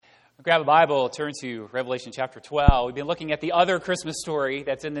Grab a Bible, turn to Revelation chapter 12. We've been looking at the other Christmas story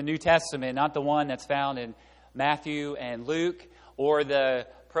that's in the New Testament, not the one that's found in Matthew and Luke or the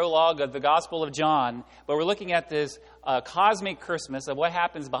prologue of the Gospel of John. But we're looking at this cosmic Christmas of what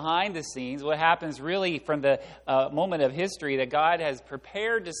happens behind the scenes, what happens really from the moment of history that God has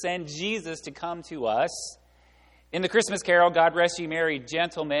prepared to send Jesus to come to us. In the Christmas carol, God Rest Ye Merry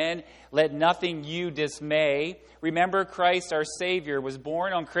Gentlemen, Let Nothing You Dismay. Remember, Christ our Savior was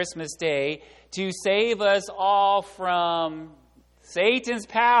born on Christmas Day to save us all from Satan's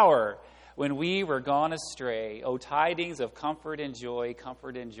power when we were gone astray. O tidings of comfort and joy,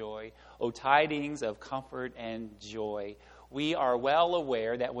 comfort and joy. O tidings of comfort and joy. We are well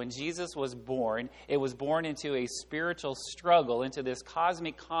aware that when Jesus was born, it was born into a spiritual struggle, into this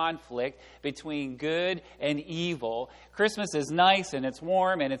cosmic conflict between good and evil. Christmas is nice and it's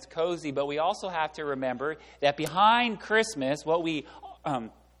warm and it's cozy, but we also have to remember that behind Christmas, what we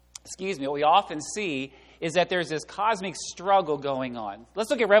often see is that there's this cosmic struggle going on.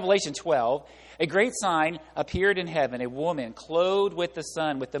 Let's look at Revelation 12. A great sign appeared in heaven, a woman clothed with the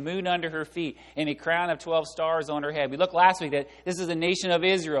sun, with the moon under her feet, and a crown of 12 stars on her head. We looked last week that this is the nation of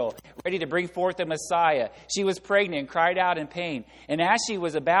Israel, ready to bring forth the Messiah. She was pregnant and cried out in pain. And as she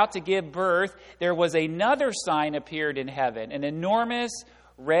was about to give birth, there was another sign appeared in heaven, an enormous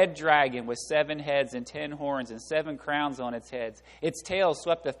red dragon with 7 heads and 10 horns and 7 crowns on its heads. Its tail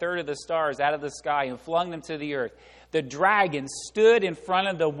swept a third of the stars out of the sky and flung them to the earth. The dragon stood in front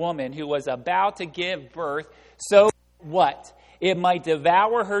of the woman who was about to give birth, so what? It might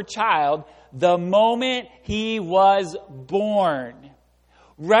devour her child the moment he was born.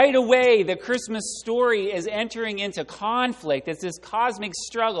 Right away, the Christmas story is entering into conflict. It's this cosmic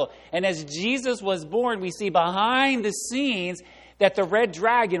struggle. And as Jesus was born, we see behind the scenes that the red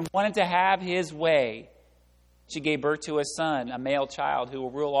dragon wanted to have his way. She gave birth to a son, a male child, who will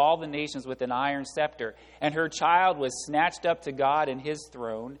rule all the nations with an iron scepter. And her child was snatched up to God and his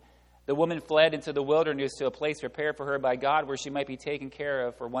throne. The woman fled into the wilderness to a place prepared for her by God where she might be taken care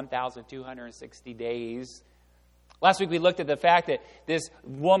of for 1,260 days. Last week we looked at the fact that this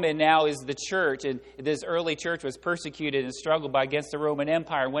woman now is the church, and this early church was persecuted and struggled against the Roman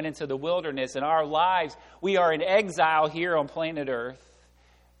Empire, went into the wilderness. In our lives, we are in exile here on planet Earth.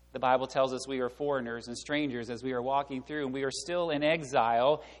 The Bible tells us we are foreigners and strangers as we are walking through, and we are still in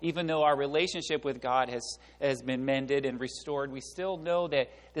exile. Even though our relationship with God has been mended and restored, we still know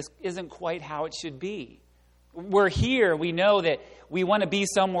that this isn't quite how it should be. We're here, we know that we want to be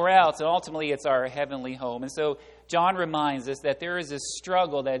somewhere else, and ultimately it's our heavenly home. And so John reminds us that there is this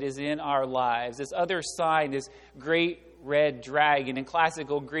struggle that is in our lives. This other sign, this great red dragon. In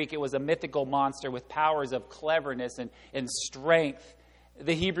classical Greek, it was a mythical monster with powers of cleverness and strength.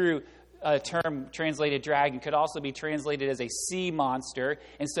 The Hebrew term translated dragon could also be translated as a sea monster.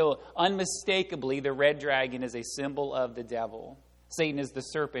 And so unmistakably, the red dragon is a symbol of the devil. Satan is the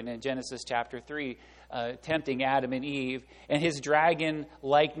serpent in Genesis chapter 3, tempting Adam and Eve. And his dragon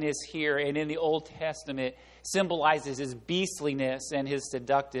likeness here and in the Old Testament symbolizes his beastliness and his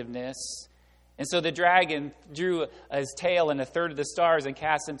seductiveness. And so the dragon drew his tail and a third of the stars and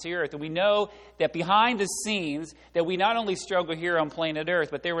cast them to earth. And we know that behind the scenes that we not only struggle here on planet Earth,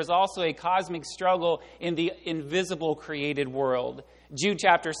 but there was also a cosmic struggle in the invisible created world. Jude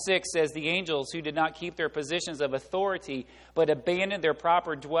chapter 6 says, the angels who did not keep their positions of authority, but abandoned their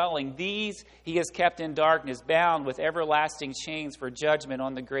proper dwelling, these he has kept in darkness, bound with everlasting chains for judgment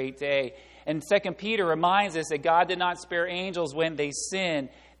on the great day. And 2 Peter reminds us that God did not spare angels when they sinned.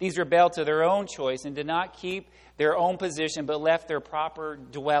 These rebelled to their own choice and did not keep their own position, but left their proper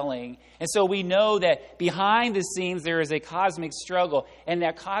dwelling. And so we know that behind the scenes there is a cosmic struggle, and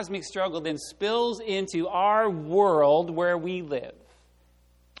that cosmic struggle then spills into our world where we live.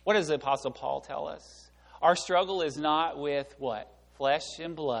 What does the Apostle Paul tell us? Our struggle is not with what? Flesh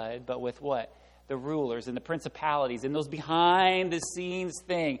and blood, but with what? The rulers and the principalities and those behind the scenes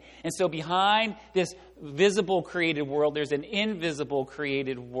thing. And so behind this visible created world, there's an invisible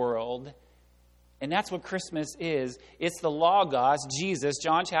created world. And that's what Christmas is. It's the Logos, Jesus,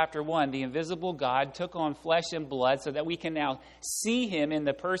 John chapter 1, the invisible God took on flesh and blood so that we can now see him in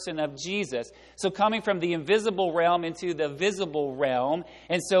the person of Jesus. So coming from the invisible realm into the visible realm.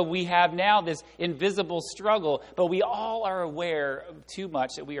 And so we have now this invisible struggle, but we all are aware too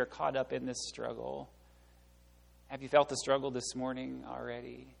much that we are caught up in this struggle. Have you felt the struggle this morning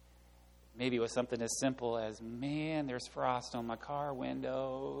already? Maybe it was something as simple as, man, there's frost on my car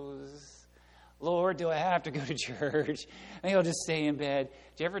windows. Lord, do I have to go to church? Maybe I'll just stay in bed.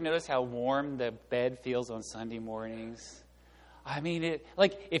 Do you ever notice how warm the bed feels on Sunday mornings?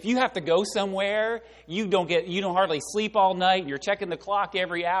 if you have to go somewhere, you don't hardly sleep all night, and you're checking the clock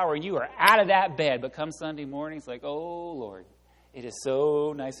every hour, and you are out of that bed. But come Sunday morning, it's like, oh, Lord, it is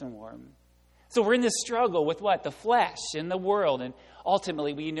so nice and warm. So we're in this struggle with what? The flesh and the world. And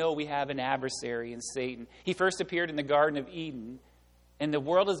ultimately, we know we have an adversary in Satan. He first appeared in the Garden of Eden. And the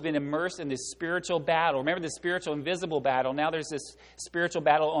world has been immersed in this spiritual battle. Remember the spiritual invisible battle. Now there's this spiritual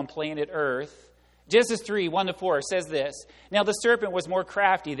battle on planet Earth. Genesis 3, 1-4 says this. Now the serpent was more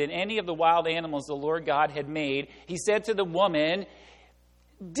crafty than any of the wild animals the Lord God had made. He said to the woman,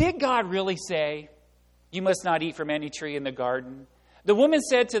 did God really say, you must not eat from any tree in the garden? The woman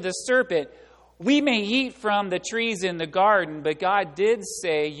said to the serpent, we may eat from the trees in the garden, but God did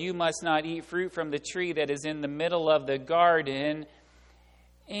say, you must not eat fruit from the tree that is in the middle of the garden.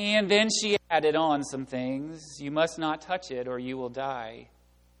 And then she added on some things. You must not touch it or you will die.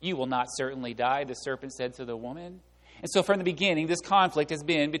 You will not certainly die, the serpent said to the woman. And so from the beginning, this conflict has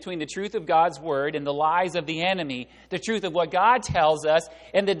been between the truth of God's word and the lies of the enemy, the truth of what God tells us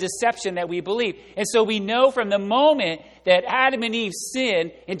and the deception that we believe. And so we know from the moment that Adam and Eve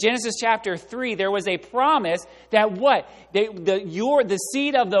sinned, in Genesis chapter 3, there was a promise that what? The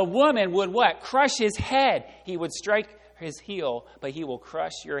seed of the woman would what? Crush his head. He would strike his heel, but he will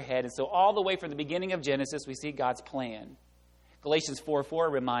crush your head. And so all the way from the beginning of Genesis, we see God's plan. Galatians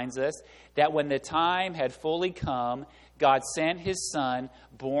 4:4 reminds us that when the time had fully come, God sent his son,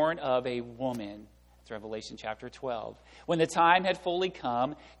 born of a woman. That's Revelation chapter 12. When the time had fully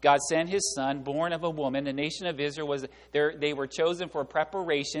come, God sent his son, born of a woman. The nation of Israel was there. They were chosen for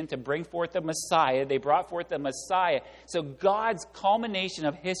preparation to bring forth the Messiah. They brought forth the Messiah. So God's culmination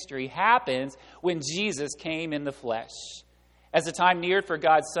of history happens when Jesus came in the flesh. As the time neared for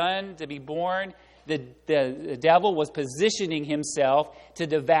God's son to be born, the devil was positioning himself to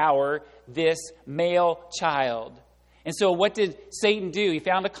devour this male child. And so what did Satan do? He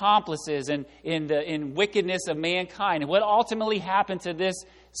found accomplices in wickedness of mankind. And what ultimately happened to this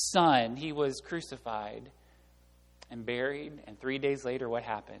son? He was crucified and buried. And 3 days later, what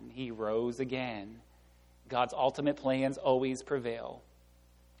happened? He rose again. God's ultimate plans always prevail.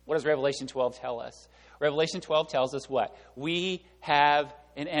 What does Revelation 12 tell us? Revelation 12 tells us what? We have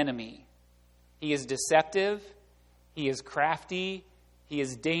an enemy. He is deceptive, he is crafty, he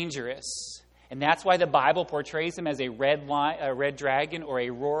is dangerous. And that's why the Bible portrays him as a red dragon or a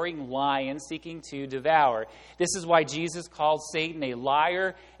roaring lion seeking to devour. This is why Jesus called Satan a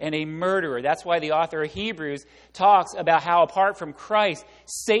liar and a murderer. That's why the author of Hebrews talks about how apart from Christ,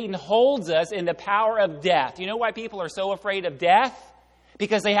 Satan holds us in the power of death. You know why people are so afraid of death?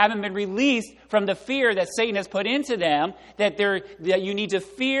 Because they haven't been released from the fear that Satan has put into them, that you need to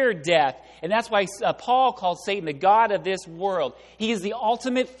fear death. And that's why Paul called Satan the god of this world. He is the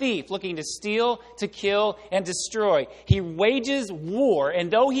ultimate thief, looking to steal, to kill, and destroy. He wages war,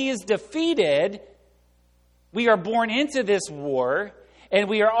 and though he is defeated, we are born into this war, and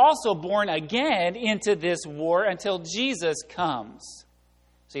we are also born again into this war until Jesus comes.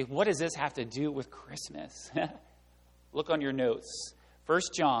 So what does this have to do with Christmas? Look on your notes. 1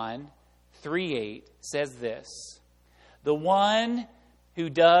 John 3:8 says this, the one who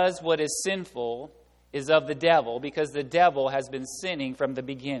does what is sinful is of the devil, because the devil has been sinning from the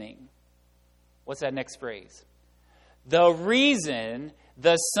beginning. What's that next phrase? The reason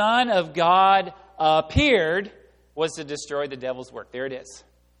the Son of God appeared was to destroy the devil's work. There it is.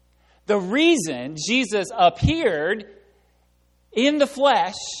 The reason Jesus appeared in the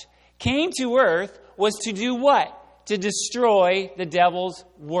flesh, came to earth, was to do what? To destroy the devil's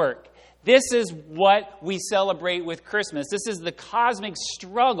work. This is what we celebrate with Christmas. This is the cosmic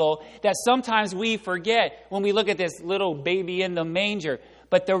struggle that sometimes we forget when we look at this little baby in the manger.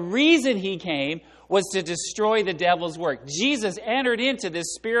 But the reason he came was to destroy the devil's work. Jesus entered into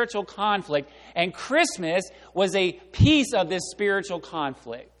this spiritual conflict, and Christmas was a piece of this spiritual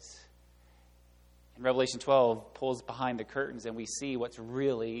conflict. And Revelation 12 pulls behind the curtains, and we see what's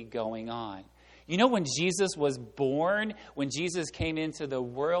really going on. You know, when Jesus was born, when Jesus came into the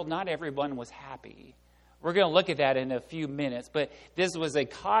world, not everyone was happy. We're going to look at that in a few minutes, but this was a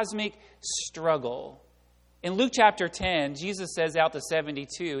cosmic struggle. In Luke chapter 10, Jesus says out the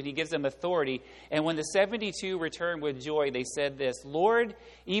 72, and he gives them authority. And when the 72 returned with joy, they said this, Lord,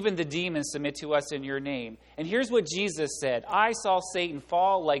 even the demons submit to us in your name. And here's what Jesus said, I saw Satan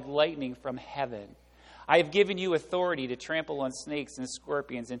fall like lightning from heaven. I have given you authority to trample on snakes and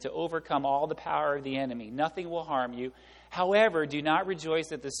scorpions and to overcome all the power of the enemy. Nothing will harm you. However, do not rejoice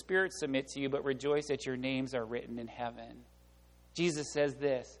that the spirits submit to you, but rejoice that your names are written in heaven. Jesus says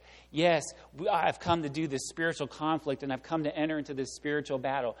this, Yes, I've come to do this spiritual conflict, and I've come to enter into this spiritual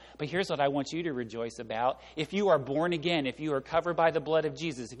battle. But here's what I want you to rejoice about. If you are born again, if you are covered by the blood of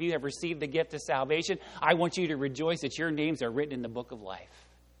Jesus, if you have received the gift of salvation, I want you to rejoice that your names are written in the book of life.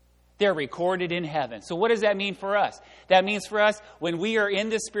 They're recorded in heaven. So what does that mean for us? That means for us, when we are in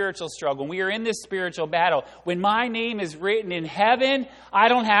this spiritual struggle, when we are in this spiritual battle, when my name is written in heaven, I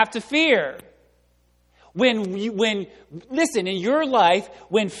don't have to fear. Listen, in your life,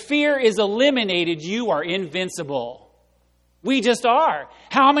 when fear is eliminated, you are invincible. We just are.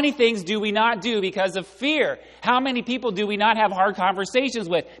 How many things do we not do because of fear? How many people do we not have hard conversations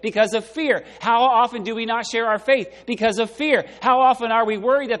with because of fear? How often do we not share our faith because of fear? How often are we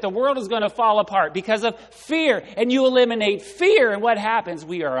worried that the world is going to fall apart because of fear? And you eliminate fear, and what happens?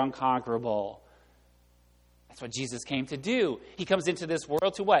 We are unconquerable. That's what Jesus came to do. He comes into this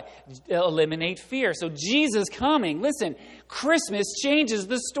world to what? Eliminate fear. So Jesus coming, listen, Christmas changes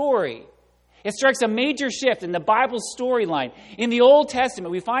the story. It strikes a major shift in the Bible storyline. In the Old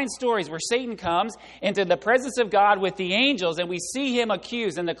Testament, we find stories where Satan comes into the presence of God with the angels, and we see him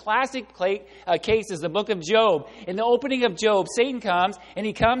accused. And the classic case is the book of Job. In the opening of Job, Satan comes, and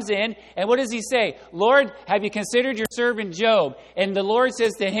he comes in, and what does he say? Lord, have you considered your servant Job? And the Lord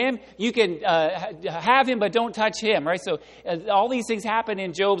says to him, you can have him, but don't touch him. Right? So all these things happen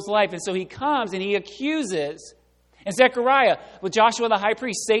in Job's life. And so he comes, and he accuses. In Zechariah, with Joshua the high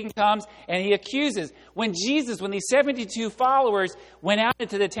priest, Satan comes and he accuses. When these 72 followers went out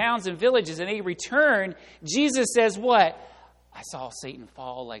into the towns and villages and they returned, Jesus says what? I saw Satan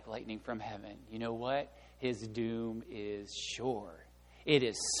fall like lightning from heaven. You know what? His doom is sure. It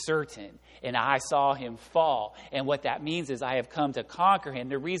is certain. And I saw him fall. And what that means is I have come to conquer him.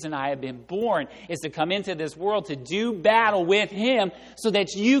 The reason I have been born is to come into this world to do battle with him so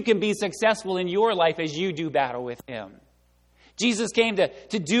that you can be successful in your life as you do battle with him. Jesus came to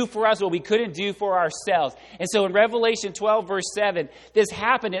do for us what we couldn't do for ourselves. And so in Revelation 12, verse 7, this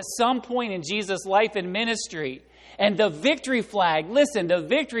happened at some point in Jesus' life and ministry. And the victory flag, listen, the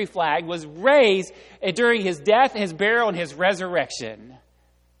victory flag was raised during his death, his burial, and his resurrection.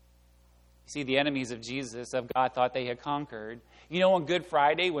 You see, the enemies of Jesus, of God, thought they had conquered. You know, on Good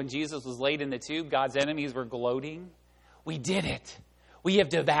Friday, when Jesus was laid in the tomb, God's enemies were gloating. We did it. We have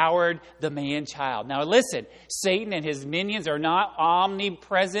devoured the man-child. Now listen, Satan and his minions are not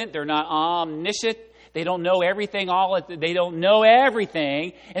omnipresent. They're not omniscient. They don't know everything. They don't know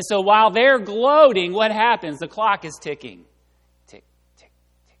everything. And so while they're gloating, what happens? The clock is ticking. Tick, tick,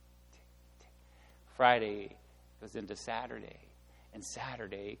 tick, tick, tick. Friday goes into Saturday. And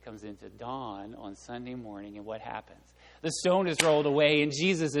Saturday comes into dawn on Sunday morning. And what happens? The stone is rolled away and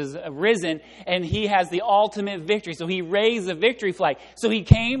Jesus is risen and he has the ultimate victory. So he raised the victory flag. So he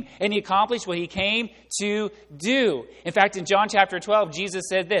came and he accomplished what he came to do. In fact, in John chapter 12, Jesus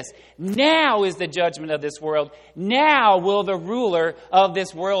said this, now is the judgment of this world. Now will the ruler of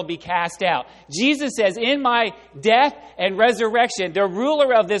this world be cast out. Jesus says, in my death and resurrection, the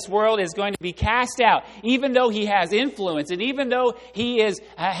ruler of this world is going to be cast out. Even though he has influence and even though he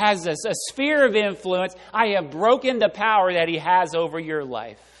has a sphere of influence, I have broken the power that he has over your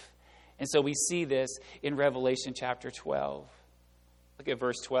life. And so we see this in Revelation chapter 12. Look at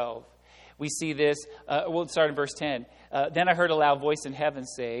verse 12. We see this, we'll start in verse 10. Then I heard a loud voice in heaven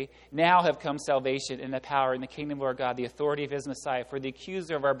say, now have come salvation and the power and the kingdom of our God, the authority of his Messiah. For the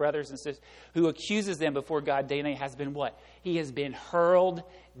accuser of our brothers and sisters who accuses them before God day and night has been what? He has been hurled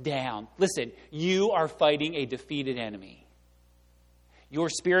down. Listen, you are fighting a defeated enemy. Your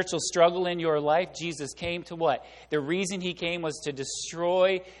spiritual struggle in your life, Jesus came to what? The reason he came was to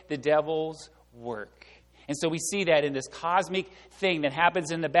destroy the devil's work. And so we see that in this cosmic thing that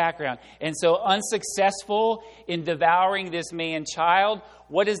happens in the background. And so unsuccessful in devouring this man-child,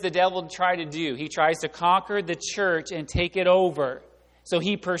 what does the devil try to do? He tries to conquer the church and take it over. So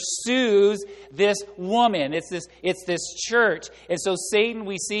he pursues this woman. It's this church. And so Satan,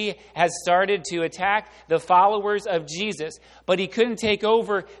 we see, has started to attack the followers of Jesus. But he couldn't take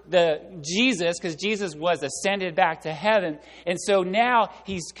over Jesus because Jesus was ascended back to heaven. And so now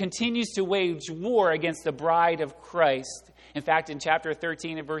he continues to wage war against the bride of Christ. In fact, in chapter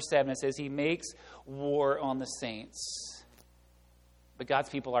 13 and verse 7, it says he makes war on the saints. But God's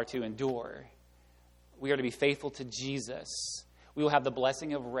people are to endure. We are to be faithful to Jesus. We will have the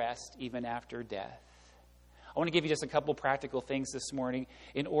blessing of rest even after death. I want to give you just a couple practical things this morning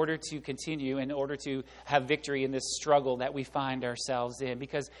in order to continue, in order to have victory in this struggle that we find ourselves in.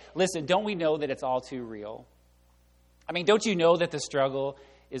 Because, listen, don't we know that it's all too real? I mean, don't you know that the struggle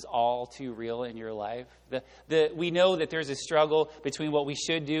is all too real in your life? We know that there's a struggle between what we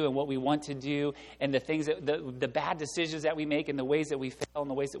should do and what we want to do, and the things the bad decisions that we make, and the ways that we fail and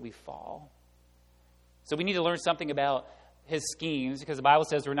the ways that we fall. So we need to learn something about his schemes, because the Bible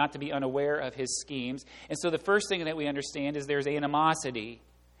says we're not to be unaware of his schemes. And so the first thing that we understand is there's animosity.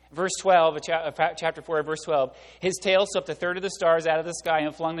 Verse 12, chapter 4, verse 12. His tail swept a third of the stars out of the sky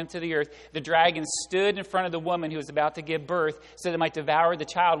and flung them to the earth. The dragon stood in front of the woman who was about to give birth so that it might devour the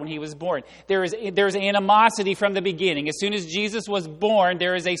child when he was born. There's animosity from the beginning. As soon as Jesus was born,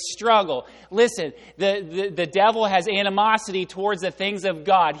 there is a struggle. Listen, the devil has animosity towards the things of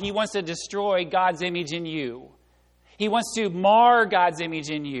God. He wants to destroy God's image in you. He wants to mar God's image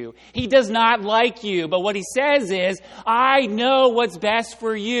in you. He does not like you. But what he says is, I know what's best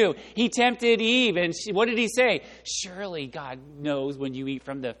for you. He tempted Eve. And what did he say? Surely God knows when you eat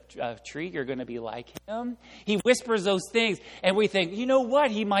from the tree, you're going to be like him. He whispers those things. And we think, you know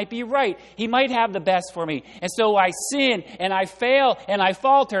what? He might be right. He might have the best for me. And so I sin and I fail and I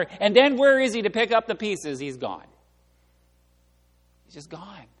falter. And then where is he to pick up the pieces? He's gone. He's just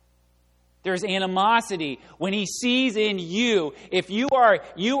gone. There's animosity when he sees in you. If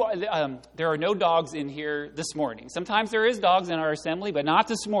there are no dogs in here this morning. Sometimes there is dogs in our assembly, but not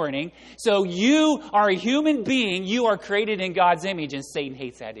this morning. So you are a human being. You are created in God's image, and Satan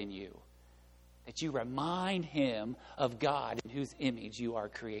hates that in you. That you remind him of God in whose image you are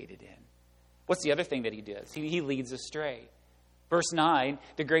created in. What's the other thing that he does? He leads astray. Verse 9,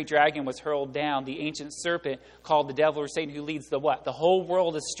 the great dragon was hurled down, the ancient serpent called the devil or Satan, who leads the what? The whole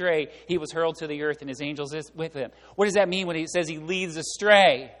world astray. He was hurled to the earth and his angels with him. What does that mean when he says he leads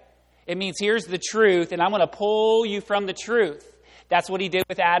astray? It means here's the truth, and I'm going to pull you from the truth. That's what he did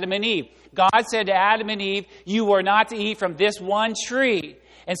with Adam and Eve. God said to Adam and Eve, you are not to eat from this one tree.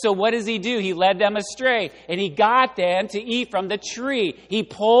 And so what does he do? He led them astray, and he got them to eat from the tree. He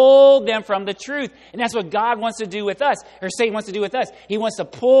pulled them from the truth. And that's what God wants to do with us, or Satan wants to do with us. He wants to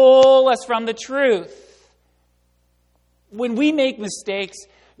pull us from the truth. When we make mistakes,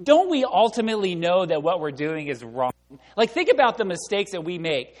 don't we ultimately know that what we're doing is wrong? Like, think about the mistakes that we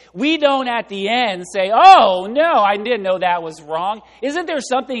make. We don't at the end say, oh, no, I didn't know that was wrong. Isn't there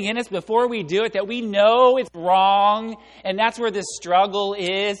something in us before we do it that we know it's wrong? And that's where this struggle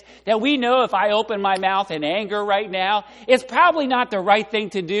is. That we know if I open my mouth in anger right now, it's probably not the right thing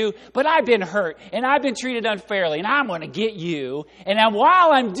to do, but I've been hurt and I've been treated unfairly and I'm going to get you. And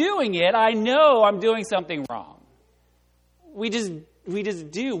while I'm doing it, I know I'm doing something wrong. We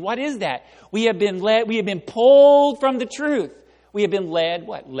just do. What is that? We have been pulled from the truth. We have been led,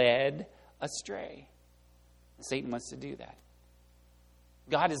 what? Led astray. Satan wants to do that.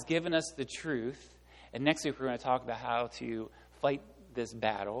 God has given us the truth. And next week we're going to talk about how to fight this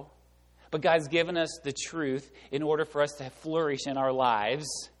battle. But God's given us the truth in order for us to flourish in our lives.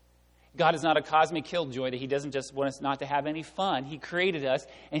 God is not a cosmic killjoy that he doesn't just want us not to have any fun. He created us,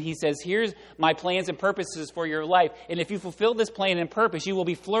 and he says, here's my plans and purposes for your life. And if you fulfill this plan and purpose, you will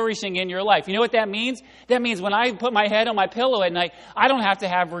be flourishing in your life. You know what that means? That means when I put my head on my pillow at night, I don't have to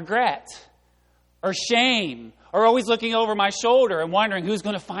have regret or shame or always looking over my shoulder and wondering who's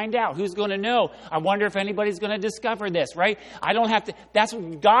going to find out, who's going to know. I wonder if anybody's going to discover this, right? I don't have to. That's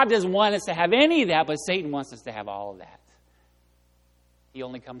what God doesn't want us to have any of that, but Satan wants us to have all of that. He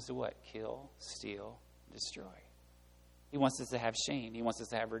only comes to what? Kill, steal, destroy. He wants us to have shame. He wants us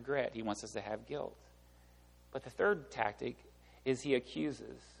to have regret. He wants us to have guilt. But the third tactic is he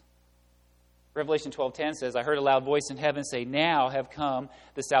accuses. Revelation 12:10 says, I heard a loud voice in heaven say, now have come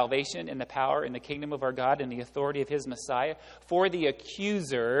the salvation and the power and the kingdom of our God and the authority of his Messiah. For the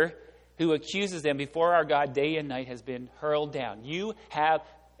accuser who accuses them before our God day and night has been hurled down. You have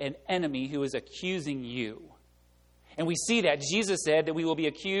an enemy who is accusing you. And we see that Jesus said that we will be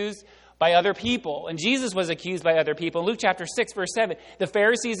accused by other people. And Jesus was accused by other people. In Luke chapter 6, verse 7, the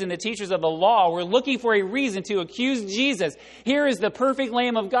Pharisees and the teachers of the law were looking for a reason to accuse Jesus. Here is the perfect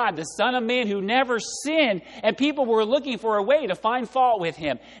Lamb of God, the Son of Man who never sinned. And people were looking for a way to find fault with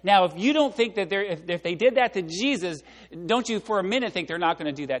him. Now, if you don't think that if they did that to Jesus, don't you for a minute think they're not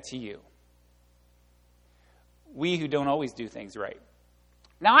going to do that to you? We who don't always do things right.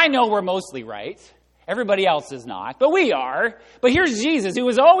 Now, I know we're mostly right. Everybody else is not, but we are. But here's Jesus, who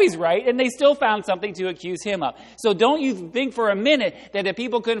was always right, and they still found something to accuse him of. So don't you think for a minute that if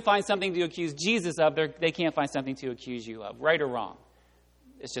people couldn't find something to accuse Jesus of, they can't find something to accuse you of, right or wrong.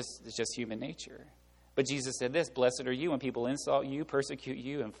 It's just human nature. But Jesus said this, blessed are you when people insult you, persecute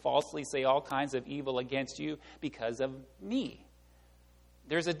you, and falsely say all kinds of evil against you because of me.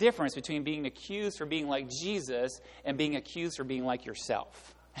 There's a difference between being accused for being like Jesus and being accused for being like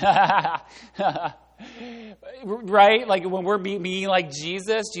yourself. Right? Like when we're being like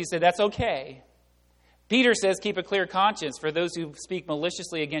Jesus, Jesus said, that's okay. Peter says, keep a clear conscience, for those who speak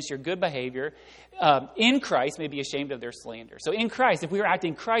maliciously against your good behavior in Christ may be ashamed of their slander. So in Christ, if we are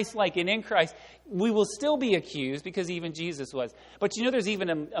acting Christ-like and in Christ, we will still be accused because even Jesus was. But you know there's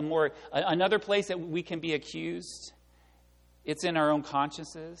even another place that we can be accused? It's in our own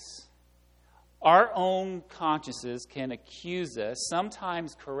consciences. Our own consciences can accuse us,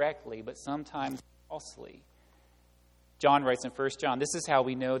 sometimes correctly, but sometimes falsely. John writes in 1 John, this is how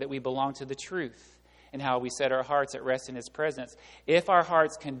we know that we belong to the truth, and how we set our hearts at rest in His presence. If our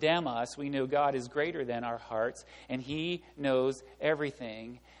hearts condemn us, we know God is greater than our hearts, and He knows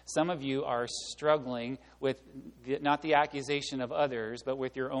everything. Some of you are struggling with not the accusation of others, but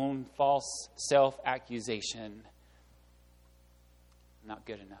with your own false self-accusation. Not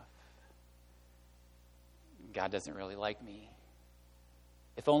good enough. God doesn't really like me.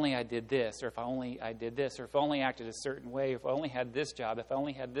 If only I did this, or if only I did this, or if only I acted a certain way, if I only had this job, if I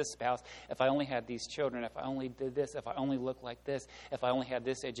only had this spouse, if I only had these children, if I only did this, if I only looked like this, if I only had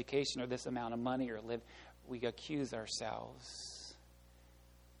this education or this amount of money or live, we accuse ourselves.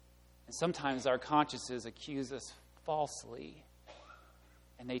 And sometimes our consciences accuse us falsely,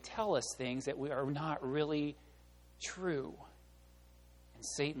 and they tell us things that we are not really true. And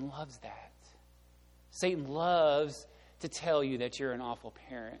Satan loves that. Satan loves to tell you that you're an awful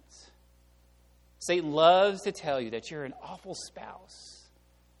parent. Satan loves to tell you that you're an awful spouse.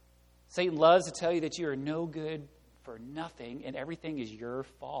 Satan loves to tell you that you are no good for nothing and everything is your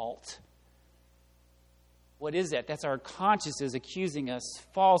fault. What is that? That's our consciences accusing us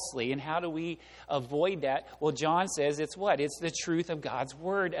falsely. And how do we avoid that? Well, John says it's what? It's the truth of God's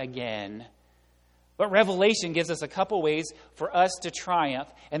word again. But Revelation gives us a couple ways for us to triumph.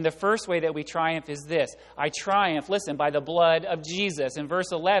 And the first way that we triumph is this. I triumph, listen, by the blood of Jesus. In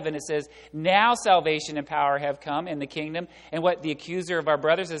verse 11 it says, now salvation and power have come in the kingdom. And what? The accuser of our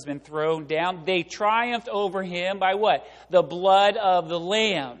brothers has been thrown down. They triumphed over him by what? The blood of the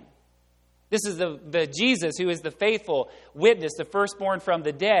Lamb. This is the Jesus who is the faithful witness, the firstborn from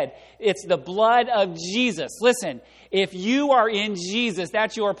the dead. It's the blood of Jesus. Listen, if you are in Jesus,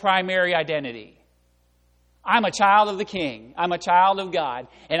 that's your primary identity. I'm a child of the King. I'm a child of God.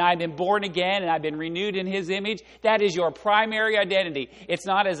 And I've been born again and I've been renewed in His image. That is your primary identity. It's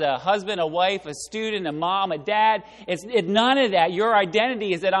not as a husband, a wife, a student, a mom, a dad. It's none of that. Your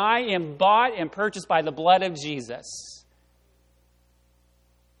identity is that I am bought and purchased by the blood of Jesus.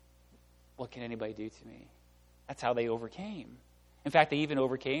 What can anybody do to me? That's how they overcame. In fact, they even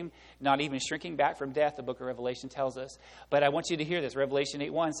overcame, not even shrinking back from death, the book of Revelation tells us. But I want you to hear this. Revelation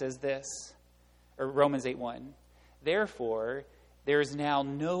 8:1 says this. Or Romans 8:1. Therefore, there is now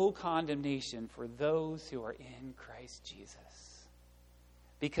no condemnation for those who are in Christ Jesus.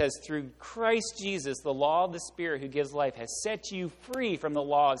 Because through Christ Jesus, the law of the Spirit who gives life has set you free from the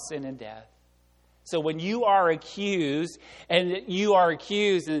law of sin and death. So when you are accused, and your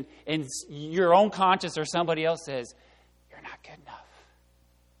own conscience or somebody else says, you're not good enough.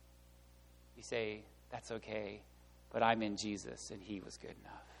 You say, that's okay, but I'm in Jesus and He was good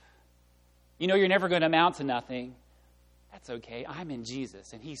enough. You know you're never going to amount to nothing. That's okay. I'm in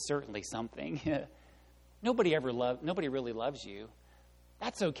Jesus, and He's certainly something. Nobody really loves you.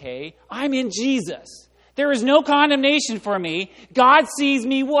 That's okay. I'm in Jesus. There is no condemnation for me. God sees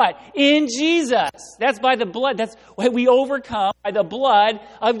me what? In Jesus. That's by the blood. That's what we overcome by the blood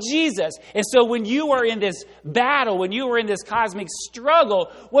of Jesus. And so when you are in this battle, when you are in this cosmic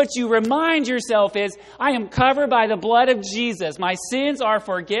struggle, what you remind yourself is, I am covered by the blood of Jesus. My sins are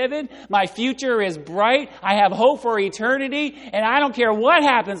forgiven. My future is bright. I have hope for eternity. And I don't care what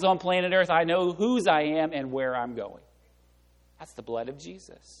happens on planet Earth. I know whose I am and where I'm going. That's the blood of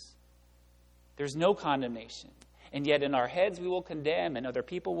Jesus. There's no condemnation. And yet in our heads we will condemn and other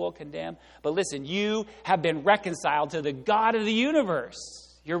people will condemn. But listen, you have been reconciled to the God of the universe.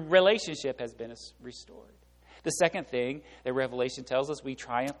 Your relationship has been restored. The second thing that Revelation tells us, we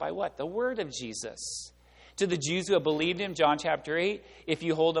triumph by what? The word of Jesus. To the Jews who have believed Him, John chapter 8, if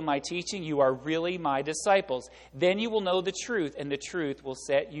you hold to my teaching, you are really my disciples. Then you will know the truth, and the truth will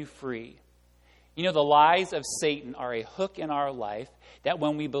set you free. You know, the lies of Satan are a hook in our life that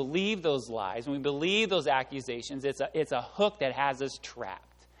when we believe those lies, when we believe those accusations, it's a hook that has us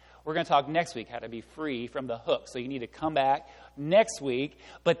trapped. We're going to talk next week how to be free from the hook. So you need to come back next week.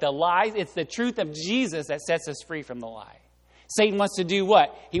 But the lies, it's the truth of Jesus that sets us free from the lie. Satan wants to do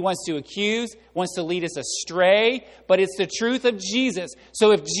what? He wants to accuse, wants to lead us astray, but it's the truth of Jesus.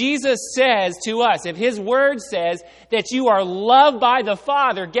 So if Jesus says to us, if His word says that you are loved by the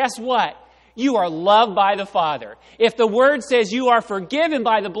Father, guess what? You are loved by the Father. If the Word says you are forgiven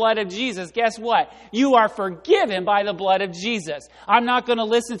by the blood of Jesus, guess what? You are forgiven by the blood of Jesus. I'm not going to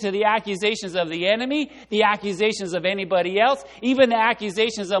listen to the accusations of the enemy, the accusations of anybody else, even the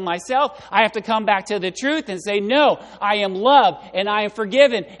accusations of myself. I have to come back to the truth and say, no, I am loved and I am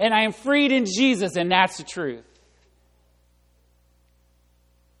forgiven and I am freed in Jesus, and that's the truth.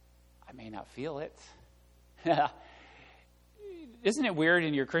 I may not feel it. Isn't it weird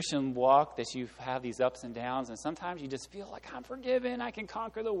in your Christian walk that you have these ups and downs, and sometimes you just feel like I'm forgiven, I can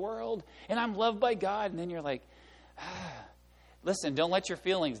conquer the world, and I'm loved by God, and then you're like, Listen, don't let your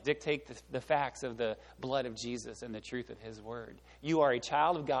feelings dictate the facts of the blood of Jesus and the truth of His Word. You are a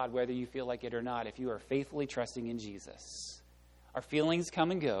child of God whether you feel like it or not, if you are faithfully trusting in Jesus. Our feelings come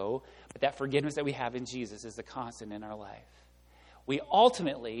and go, but that forgiveness that we have in Jesus is the constant in our life. We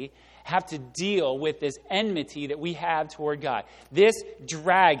ultimately have to deal with this enmity that we have toward God. This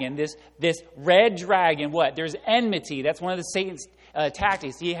dragon, this red dragon, what? There's enmity. That's one of the Satan's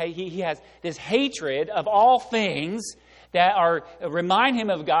tactics. He has this hatred of all things that remind him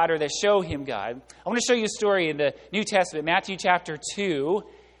of God or that show him God. I want to show you a story in the New Testament, Matthew chapter 2.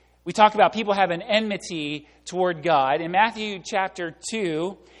 We talk about people having enmity toward God. In Matthew chapter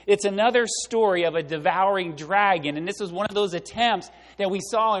 2, it's another story of a devouring dragon. And this was one of those attempts that we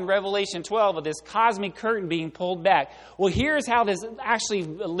saw in Revelation 12 of this cosmic curtain being pulled back. Well, here's how this actually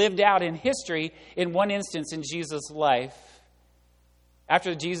lived out in history in one instance in Jesus' life.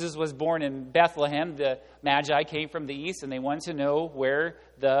 After Jesus was born in Bethlehem, the Magi came from the east and they wanted to know where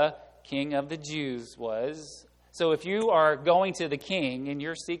the King of the Jews was. So if you are going to the king and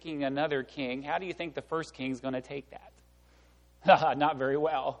you're seeking another king, how do you think the first king is going to take that? Not very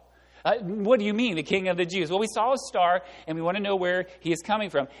well. What do you mean, the King of the Jews? Well, we saw a star, and we want to know where he is coming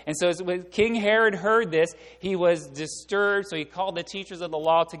from. And so when King Herod heard this, he was disturbed, so he called the teachers of the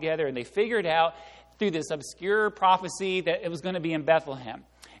law together, and they figured out through this obscure prophecy that it was going to be in Bethlehem.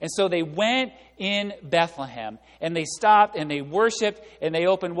 And so they went in Bethlehem, and they stopped, and they worshiped, and they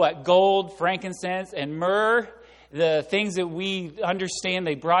opened what? Gold, frankincense, and myrrh. The things that we understand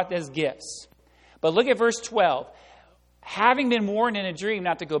they brought as gifts. But look at verse 12. Having been warned in a dream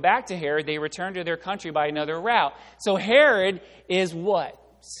not to go back to Herod, they returned to their country by another route. So Herod is what?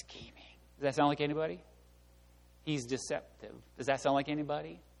 Scheming. Does that sound like anybody? He's deceptive. Does that sound like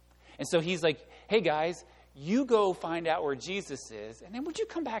anybody? And so he's like, hey guys, you go find out where Jesus is, and then would you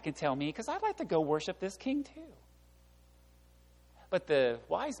come back and tell me? Because I'd like to go worship this king too. But the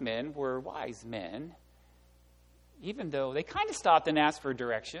wise men were wise men. Even though they kind of stopped and asked for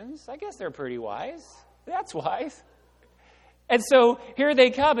directions. I guess they're pretty wise. That's wise. And so here they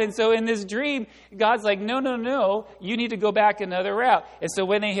come. And so in this dream, God's like, no, you need to go back another route. And so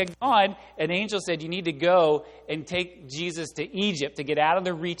when they had gone, an angel said, you need to go and take Jesus to Egypt to get out of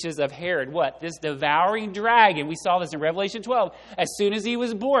the reaches of Herod. What? This devouring dragon. We saw this in Revelation 12. As soon as he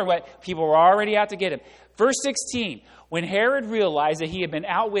was born, what? People were already out to get him. Verse 16, when Herod realized that he had been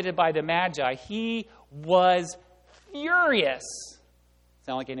outwitted by the Magi, he was furious.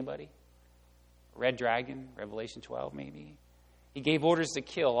 Sound like anybody? Red dragon, Revelation 12 maybe. He gave orders to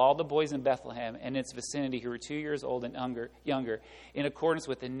kill all the boys in Bethlehem and its vicinity who were 2 years old and younger, in accordance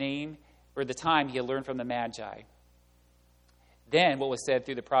with the name or the time he had learned from the Magi. Then what was said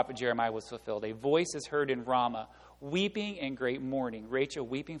through the prophet Jeremiah was fulfilled. A voice is heard in Ramah, weeping and great mourning. Rachel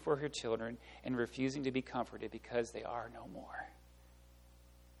weeping for her children and refusing to be comforted because they are no more.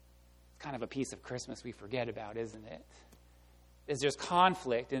 Kind of a piece of Christmas we forget about, isn't it? There's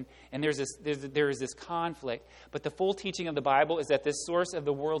conflict, and there is this conflict. But the full teaching of the Bible is that this source of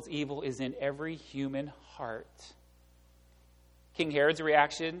the world's evil is in every human heart. King Herod's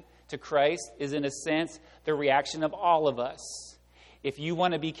reaction to Christ is, in a sense, the reaction of all of us. If you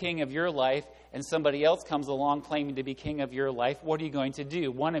want to be king of your life and somebody else comes along claiming to be king of your life, what are you going to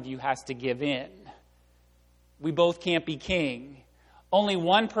do? One of you has to give in. We both can't be king. Only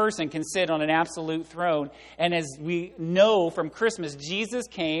one person can sit on an absolute throne. And as we know from Christmas, Jesus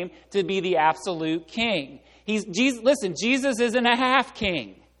came to be the absolute king. Listen, Jesus isn't a half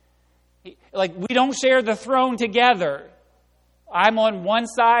king. We don't share the throne together. I'm on one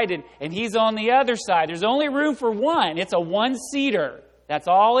side and he's on the other side. There's only room for one. It's a one-seater. That's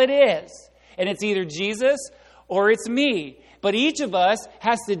all it is. And it's either Jesus or it's me. But each of us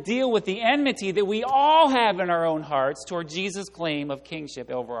has to deal with the enmity that we all have in our own hearts toward Jesus' claim of kingship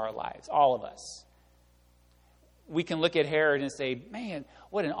over our lives. All of us. We can look at Herod and say, man,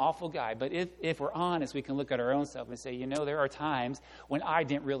 what an awful guy. But if we're honest, we can look at our own self and say, there are times when I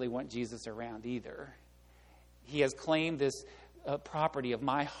didn't really want Jesus around either. He has claimed this property of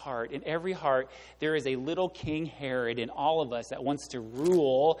my heart. In every heart, there is a little King Herod in all of us that wants to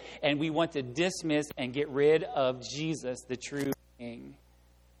rule, and we want to dismiss and get rid of Jesus, the true King.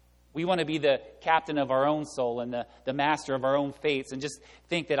 We want to be the captain of our own soul and the master of our own fates, and just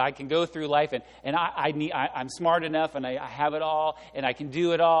think that I can go through life and I'm smart enough and I have it all and I can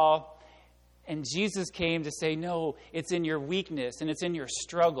do it all. And Jesus came to say, no, it's in your weakness and it's in your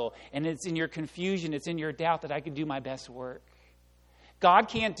struggle and it's in your confusion, it's in your doubt that I can do my best work. God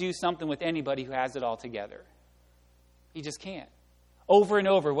can't do something with anybody who has it all together. He just can't. Over and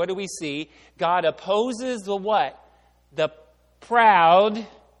over, what do we see? God opposes the what? The proud.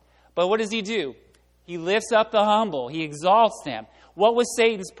 But what does he do? He lifts up the humble. He exalts them. What was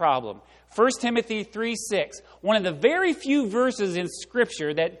Satan's problem? 1 Timothy 3:6, one of the very few verses in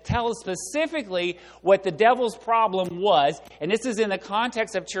Scripture that tells specifically what the devil's problem was. And this is in the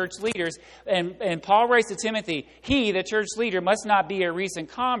context of church leaders. And Paul writes to Timothy, he, the church leader, must not be a recent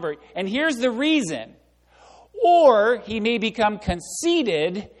convert. And here's the reason. Or he may become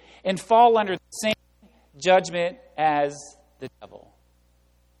conceited and fall under the same judgment as the devil.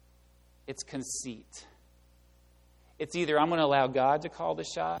 It's conceit. It's either I'm going to allow God to call the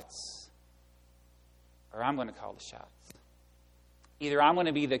shots, or I'm going to call the shots. Either I'm going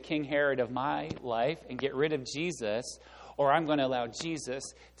to be the King Herod of my life and get rid of Jesus, or I'm going to allow Jesus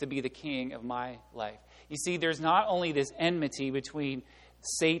to be the king of my life. You see, there's not only this enmity between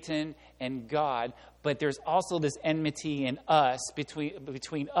Satan and God, but there's also this enmity in us,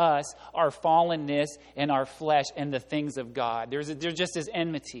 between us, our fallenness, and our flesh, and the things of God. There's just this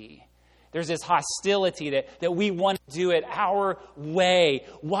enmity. There's this hostility that we want to do it our way.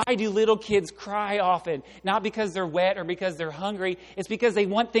 Why do little kids cry often? Not because they're wet or because they're hungry. It's because they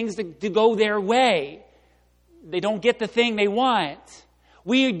want things to go their way. They don't get the thing they want.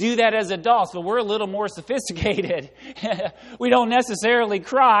 We do that as adults, but we're a little more sophisticated. We don't necessarily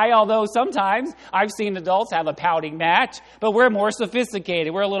cry, although sometimes I've seen adults have a pouting match, but we're more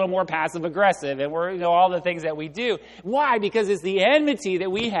sophisticated. We're a little more passive-aggressive, and we're all the things that we do. Why? Because it's the enmity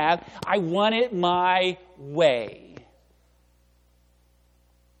that we have. I want it my way.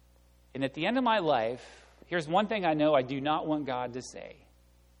 And at the end of my life, here's one thing I know I do not want God to say.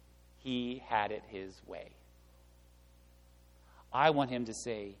 He had it his way. I want him to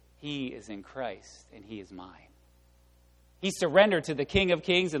say, he is in Christ and he is mine. He surrendered to the King of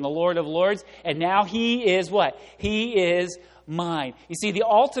Kings and the Lord of Lords, and now he is what? He is mine. You see, the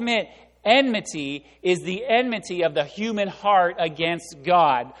ultimate enmity is the enmity of the human heart against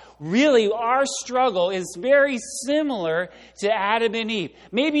God. Really, our struggle is very similar to Adam and Eve.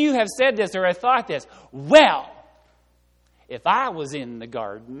 Maybe you have said this or have thought this. Well, if I was in the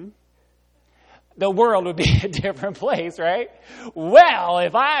garden, the world would be a different place, right? Well,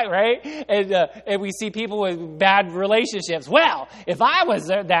 and we see people with bad relationships. Well, if I was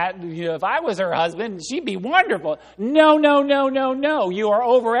if I was her husband, she'd be wonderful. No. You are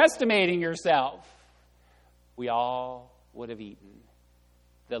overestimating yourself. We all would have eaten.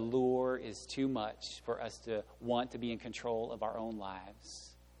 The lure is too much for us to want to be in control of our own lives.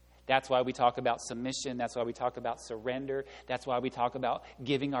 That's why we talk about submission. That's why we talk about surrender. That's why we talk about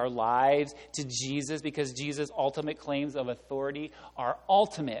giving our lives to Jesus, because Jesus' ultimate claims of authority are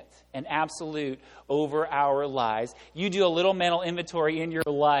ultimate and absolute over our lives. You do a little mental inventory in your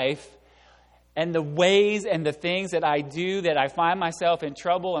life, and the ways and the things that I do that I find myself in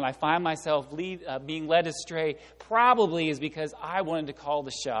trouble and I find myself being led astray probably is because I wanted to call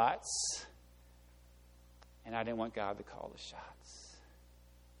the shots, and I didn't want God to call the shots.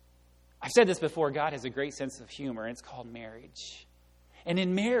 I've said this before, God has a great sense of humor, and it's called marriage. And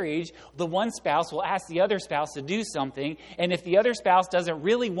in marriage, the one spouse will ask the other spouse to do something, and if the other spouse doesn't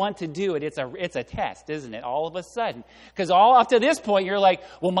really want to do it, it's a test, isn't it, all of a sudden? Because all up to this point, you're like,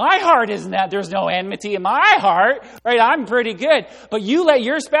 well, my heart isn't that. There's no enmity in my heart, right? I'm pretty good. But you let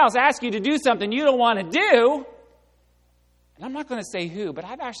your spouse ask you to do something you don't want to do. And I'm not going to say who, but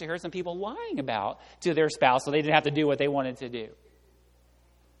I've actually heard some people lying to their spouse so they didn't have to do what they wanted to do.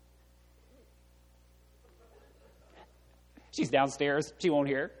 She's downstairs. She won't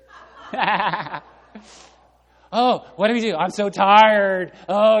hear. Oh, what do we do? I'm so tired.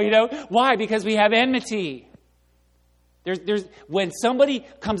 Oh, why? Because we have enmity. There's when somebody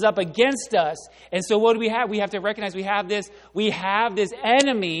comes up against us, and so what do we have? We have to recognize we have this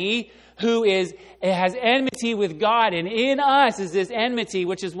enemy who has enmity with God, and in us is this enmity,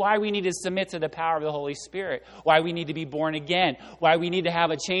 which is why we need to submit to the power of the Holy Spirit, why we need to be born again, why we need to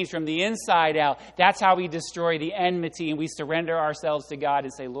have a change from the inside out. That's how we destroy the enmity, and we surrender ourselves to God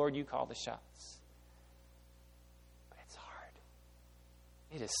and say, Lord, you call the shots. But it's hard.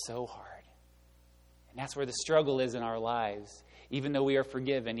 It is so hard. And that's where the struggle is in our lives. Even though we are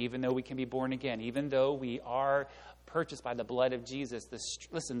forgiven, even though we can be born again, even though we are purchased by the blood of Jesus,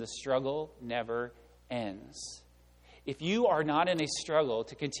 listen, the struggle never ends. If you are not in a struggle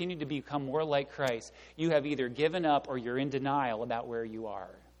to continue to become more like Christ, you have either given up or you're in denial about where you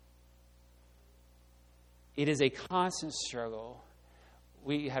are. It is a constant struggle.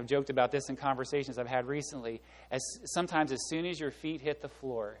 We have joked about this in conversations I've had recently. Sometimes as soon as your feet hit the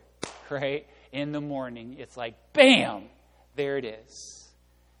floor, right, in the morning, it's like, bam, there it is.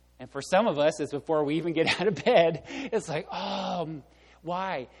 And for some of us, it's before we even get out of bed. It's like,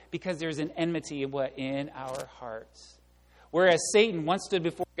 why? Because there's an enmity in our hearts. Whereas Satan once stood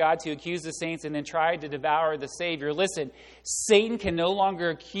before God to accuse the saints and then tried to devour the Savior. Listen, Satan can no longer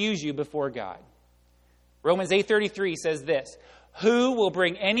accuse you before God. Romans 8:33 says this, who will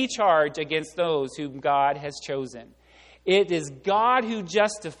bring any charge against those whom God has chosen? It is God who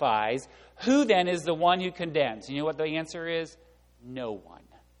justifies. Who then is the one who condemns? You know what the answer is? No one.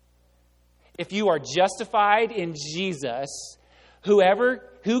 If you are justified in Jesus, who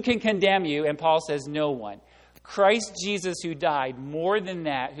can condemn you? And Paul says no one. Christ Jesus, who died, more than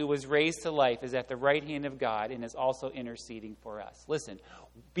that, who was raised to life, is at the right hand of God and is also interceding for us. Listen,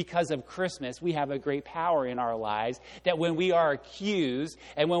 because of Christmas, we have a great power in our lives that when we are accused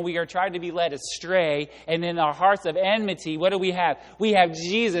and when we are trying to be led astray and in our hearts of enmity, what do we have? We have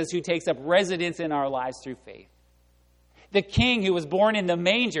Jesus who takes up residence in our lives through faith. The king who was born in the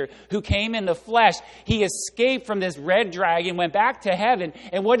manger, who came in the flesh, he escaped from this red dragon, went back to heaven.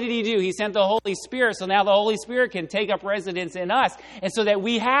 And what did he do? He sent the Holy Spirit. So now the Holy Spirit can take up residence in us. And so that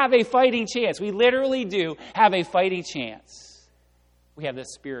we have a fighting chance. We literally do have a fighting chance. We have the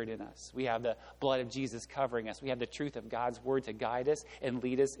Spirit in us. We have the blood of Jesus covering us. We have the truth of God's word to guide us and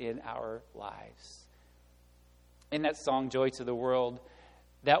lead us in our lives. In that song, Joy to the World,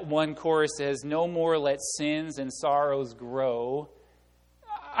 that one chorus says, no more let sins and sorrows grow.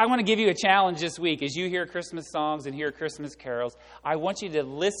 I want to give you a challenge this week. As you hear Christmas songs and hear Christmas carols, I want you to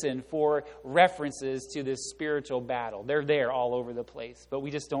listen for references to this spiritual battle. They're there all over the place, but we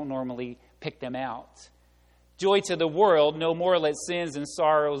just don't normally pick them out. Joy to the world, no more let sins and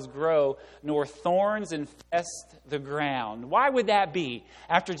sorrows grow, nor thorns infest the ground. Why would that be?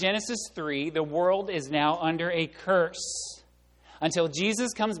 After Genesis 3, the world is now under a curse. Until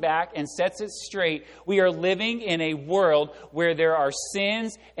Jesus comes back and sets it straight, we are living in a world where there are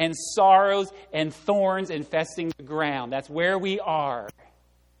sins and sorrows and thorns infesting the ground. That's where we are.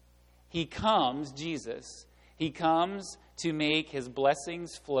 He comes, Jesus, he comes to make his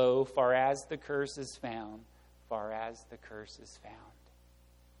blessings flow far as the curse is found. Far as the curse is found.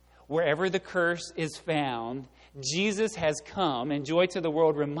 Wherever the curse is found, Jesus has come, and Joy to the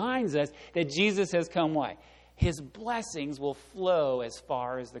World reminds us that Jesus has come, why? His blessings will flow as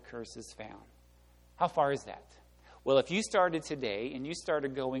far as the curse is found. How far is that? Well, if you started today and you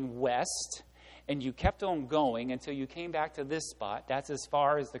started going west and you kept on going until you came back to this spot, that's as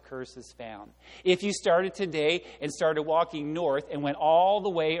far as the curse is found. If you started today and started walking north and went all the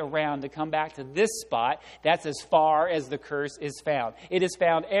way around to come back to this spot, that's as far as the curse is found. It is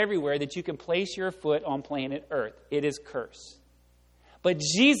found everywhere that you can place your foot on planet Earth. It is cursed. But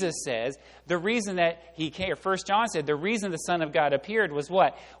Jesus says the reason that he came, or 1 John said, the reason the Son of God appeared was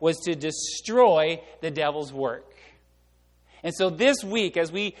what? Was to destroy the devil's work. And so this week,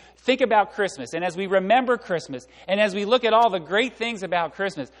 as we think about Christmas, and as we remember Christmas, and as we look at all the great things about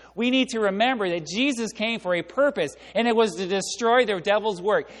Christmas, we need to remember that Jesus came for a purpose, and it was to destroy the devil's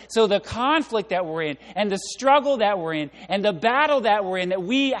work. So the conflict that we're in, and the struggle that we're in, and the battle that we're in, that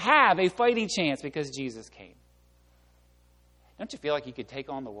we have a fighting chance because Jesus came. Don't you feel like you could take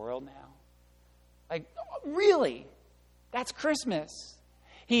on the world now? Like, really? That's Christmas.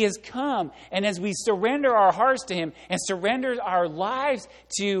 He has come, and as we surrender our hearts to him and surrender our lives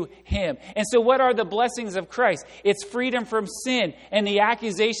to him. And so what are the blessings of Christ? It's freedom from sin and the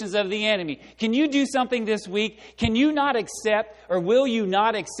accusations of the enemy. Can you do something this week? Can you not accept, or will you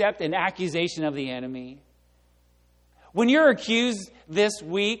not accept an accusation of the enemy? When you're accused this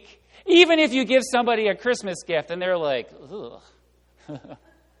week, even if you give somebody a Christmas gift and they're like, ugh,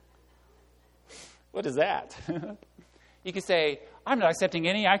 what is that? You can say, I'm not accepting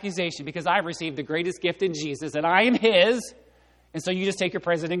any accusation because I've received the greatest gift in Jesus and I am his. And so you just take your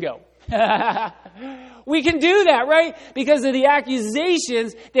present and go. We can do that, right? Because of the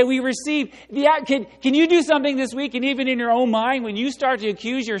accusations that we receive. Can you do something this week, and even in your own mind, when you start to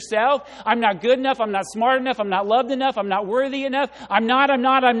accuse yourself, I'm not good enough, I'm not smart enough, I'm not loved enough, I'm not worthy enough, I'm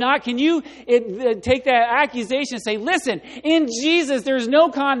not. Can you take that accusation and say, listen, in Jesus there's no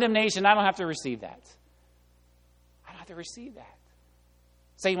condemnation. I don't have to receive that. I don't have to receive that.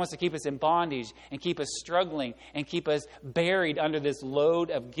 Satan wants to keep us in bondage and keep us struggling and keep us buried under this load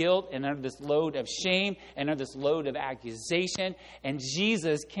of guilt and under this load of shame and under this load of accusation. And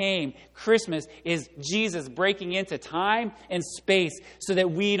Jesus came. Christmas is Jesus breaking into time and space so that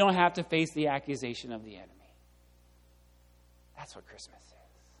we don't have to face the accusation of the enemy. That's what Christmas is.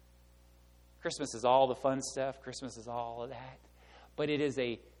 Christmas is all the fun stuff. Christmas is all of that. But it is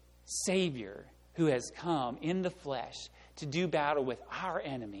a Savior who has come in the flesh to do battle with our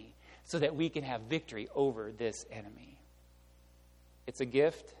enemy so that we can have victory over this enemy. It's a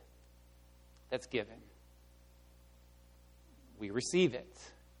gift that's given. We receive it.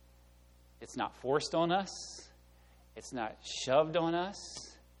 It's not forced on us. It's not shoved on us.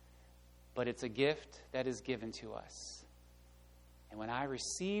 But it's a gift that is given to us. And when I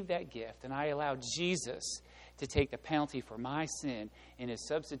receive that gift and I allow Jesus to take the penalty for my sin in his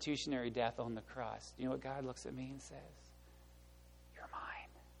substitutionary death on the cross, you know what God looks at me and says? You're mine.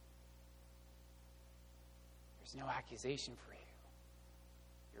 There's no accusation for you.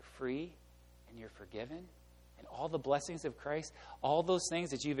 You're free and you're forgiven. And all the blessings of Christ, all those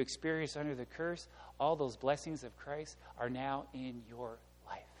things that you've experienced under the curse, all those blessings of Christ are now in your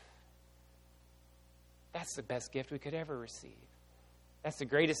life. That's the best gift we could ever receive. That's the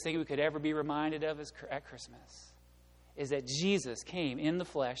greatest thing we could ever be reminded of at Christmas, is that Jesus came in the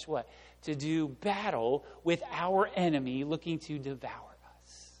flesh, what? To do battle with our enemy looking to devour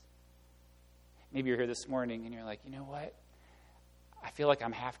us. Maybe you're here this morning and you're like, you know what? I feel like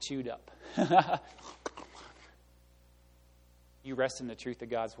I'm half chewed up. You rest in the truth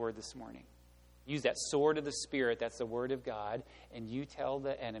of God's word this morning. Use that sword of the Spirit, that's the word of God, and you tell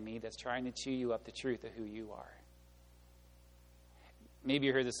the enemy that's trying to chew you up the truth of who you are. Maybe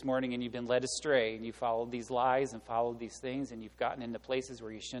you're here this morning and you've been led astray and you followed these lies and followed these things and you've gotten into places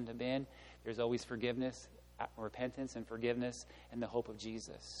where you shouldn't have been. There's always forgiveness, repentance and forgiveness and the hope of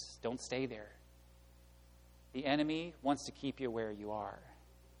Jesus. Don't stay there. The enemy wants to keep you where you are.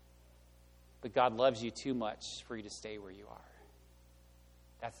 But God loves you too much for you to stay where you are.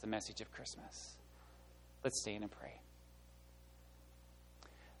 That's the message of Christmas. Let's stand and pray.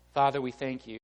 Father, we thank you.